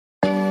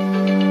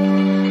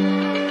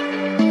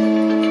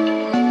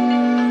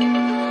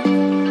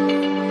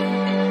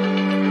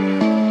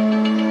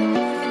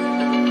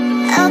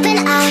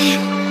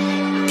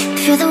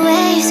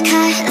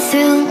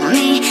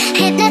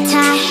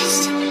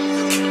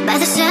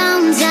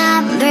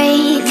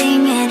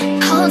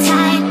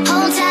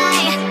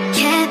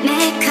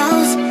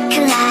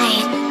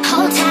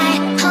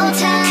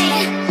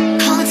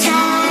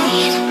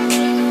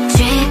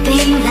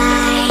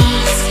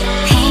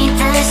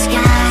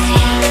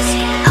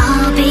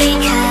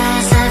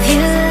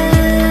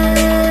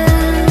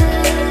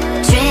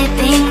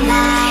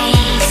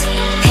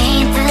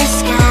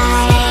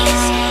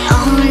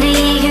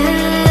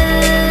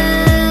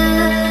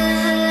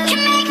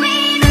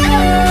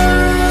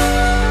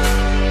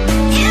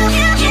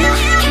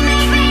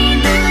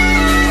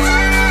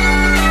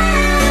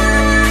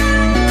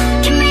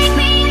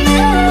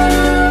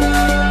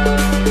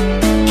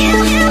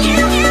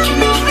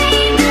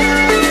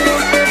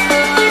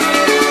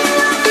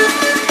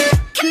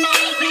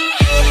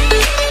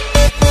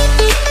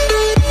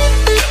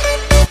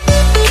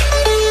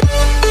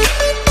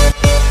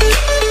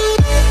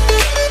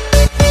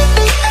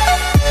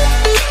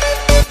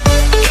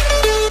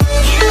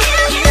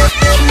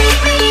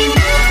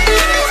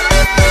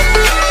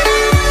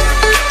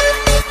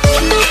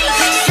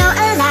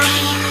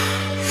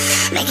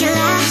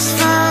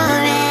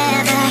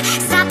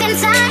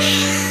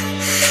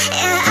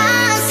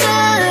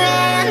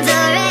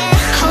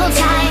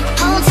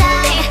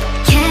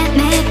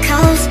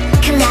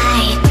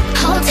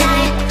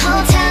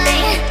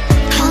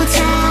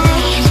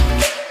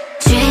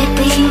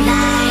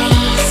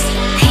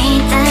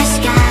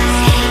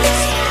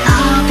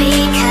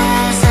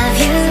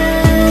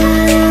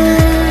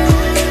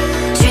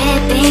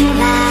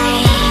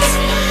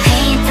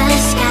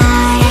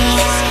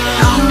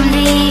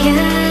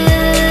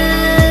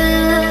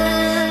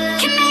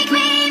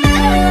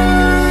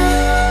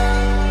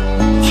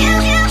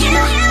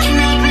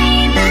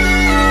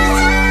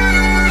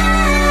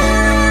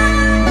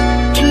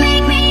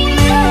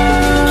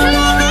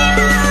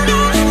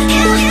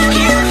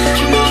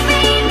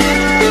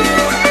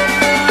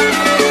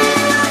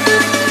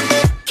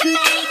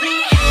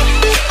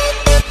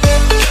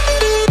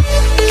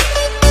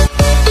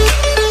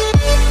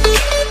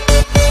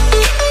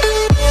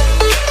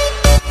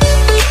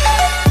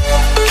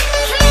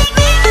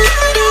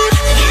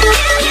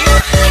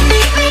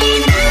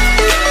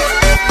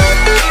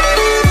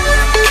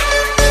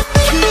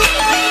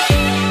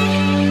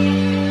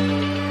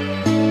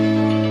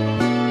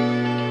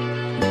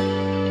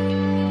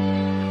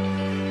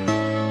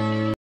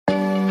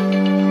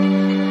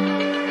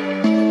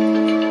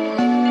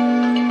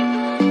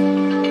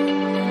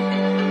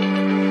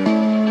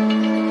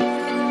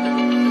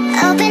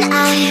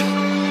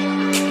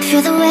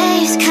Feel the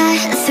waves cut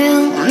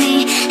through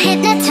me,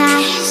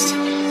 hypnotized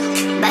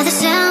by the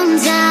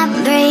sounds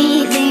I'm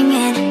breathing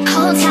in.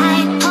 Hold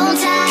tight,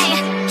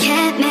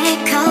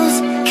 chemicals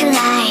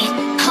collide.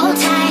 Hold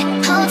tight,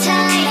 hold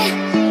tight,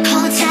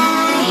 hold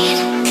tight.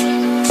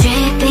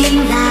 Dripping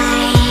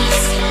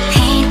lights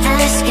paint the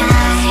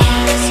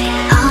skies,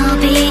 all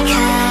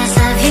because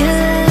of you.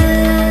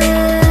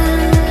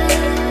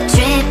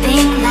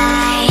 Dripping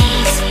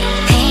lights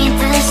paint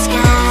the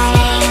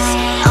skies,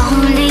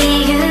 only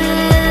you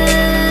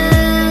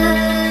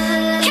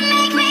can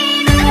make me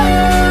move.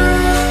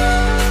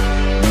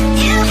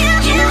 You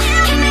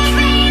can make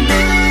me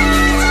move.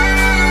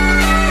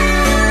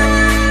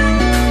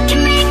 Can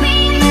make me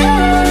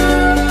move.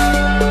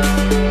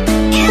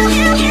 You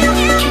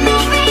can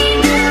make me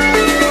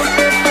move.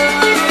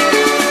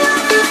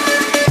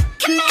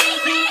 Can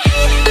make me.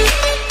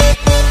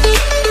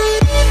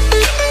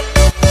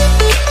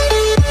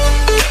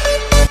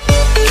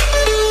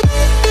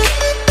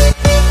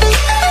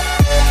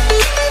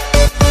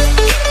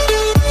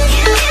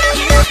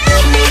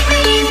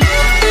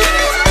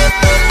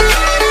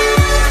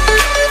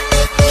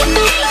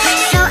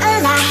 So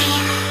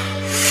alive,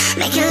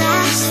 make it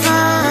last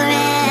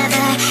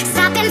forever.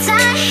 Stop in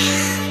time,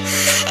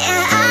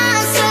 yeah,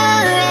 I'll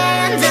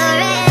surrender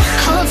it.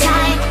 Hold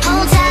tight,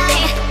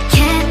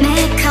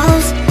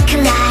 chemicals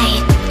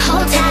collide.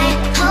 Hold tight,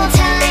 hold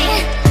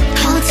tight,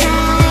 hold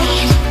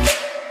tight.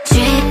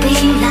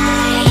 Dripping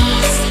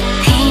lights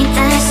paint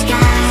the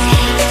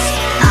skies,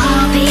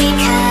 all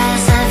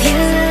because of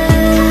you.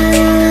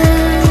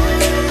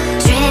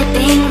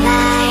 Dripping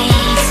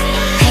lights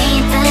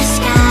paint the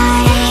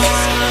skies,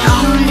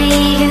 only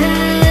you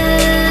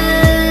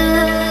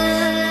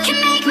can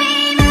make me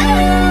move.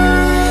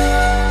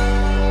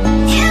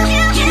 You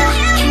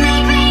can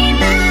make me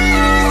move.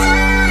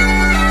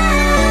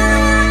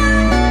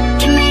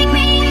 Can make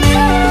me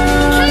move.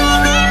 Can make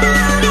me move.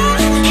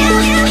 You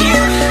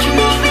can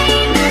make me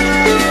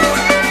move.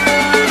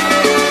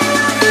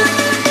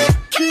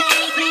 Can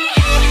make me.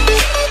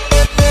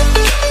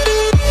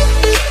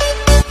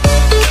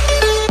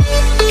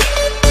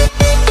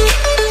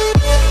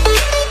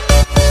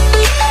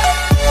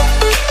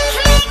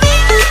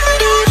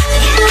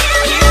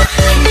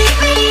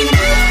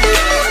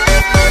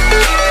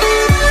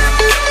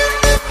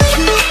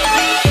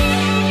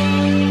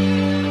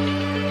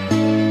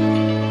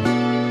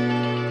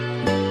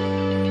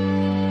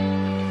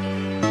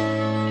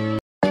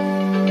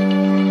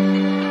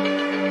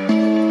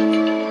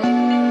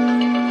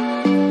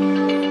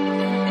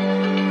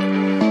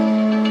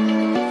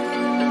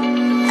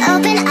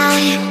 Open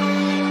eye,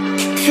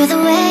 feel the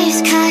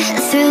waves cut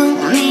through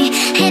me,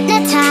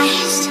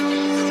 hypnotized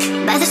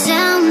by the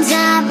sounds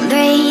I'm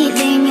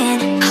breathing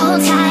in.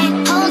 Hold tight,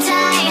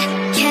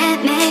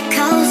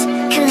 chemicals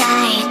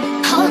collide.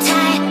 Hold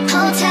tight,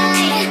 hold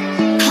tight,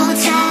 hold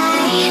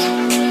tight.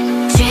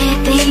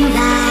 Dripping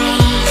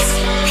lights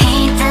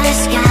paint the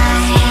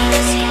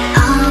skies,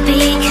 all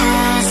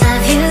because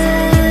of you.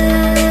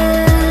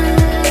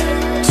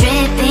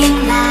 Dripping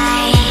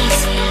lights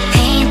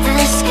paint the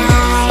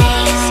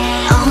skies,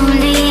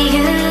 only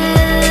you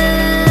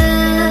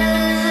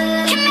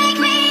can make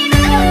me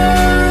move.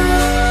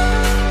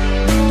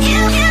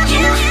 You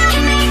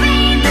can make me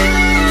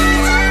move.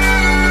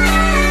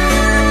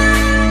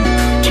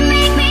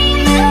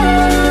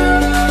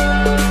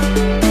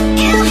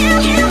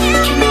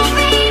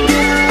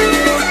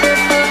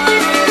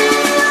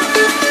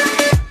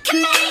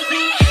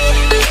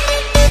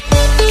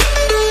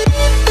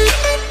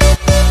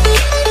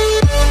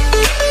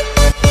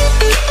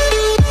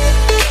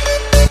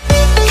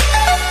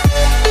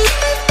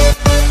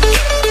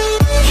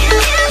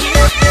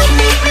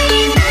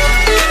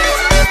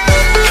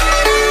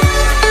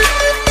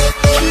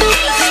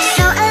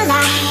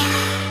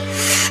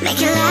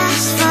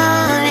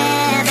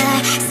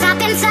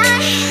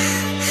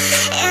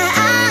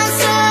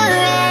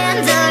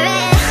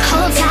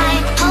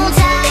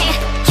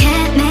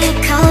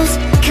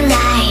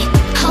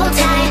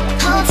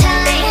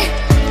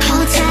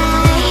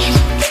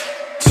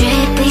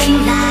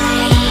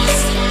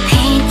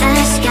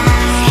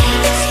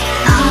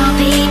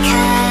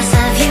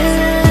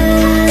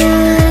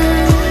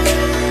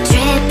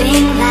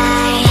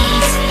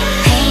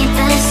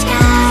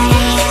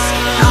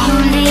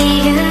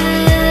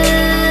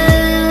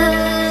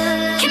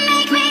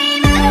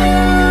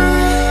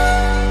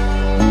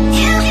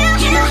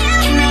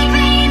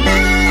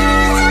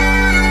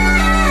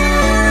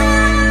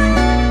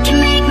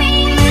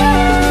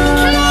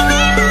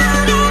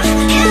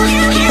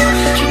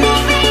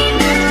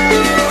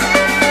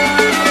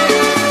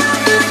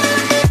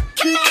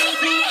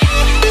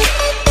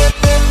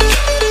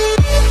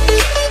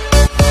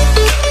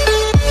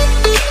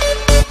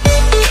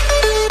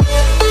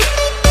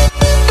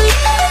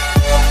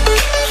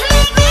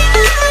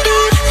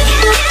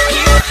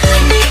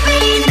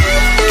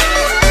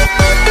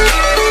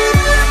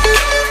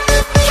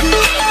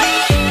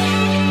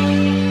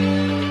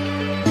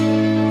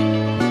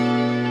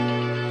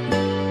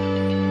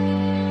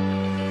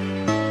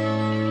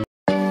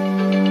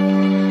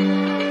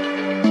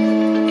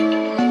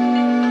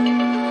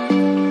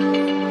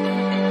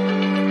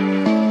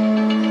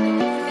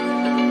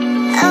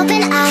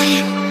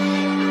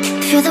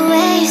 Feel the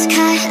waves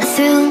cut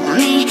through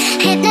me,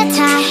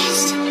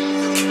 hypnotized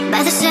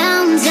by the sound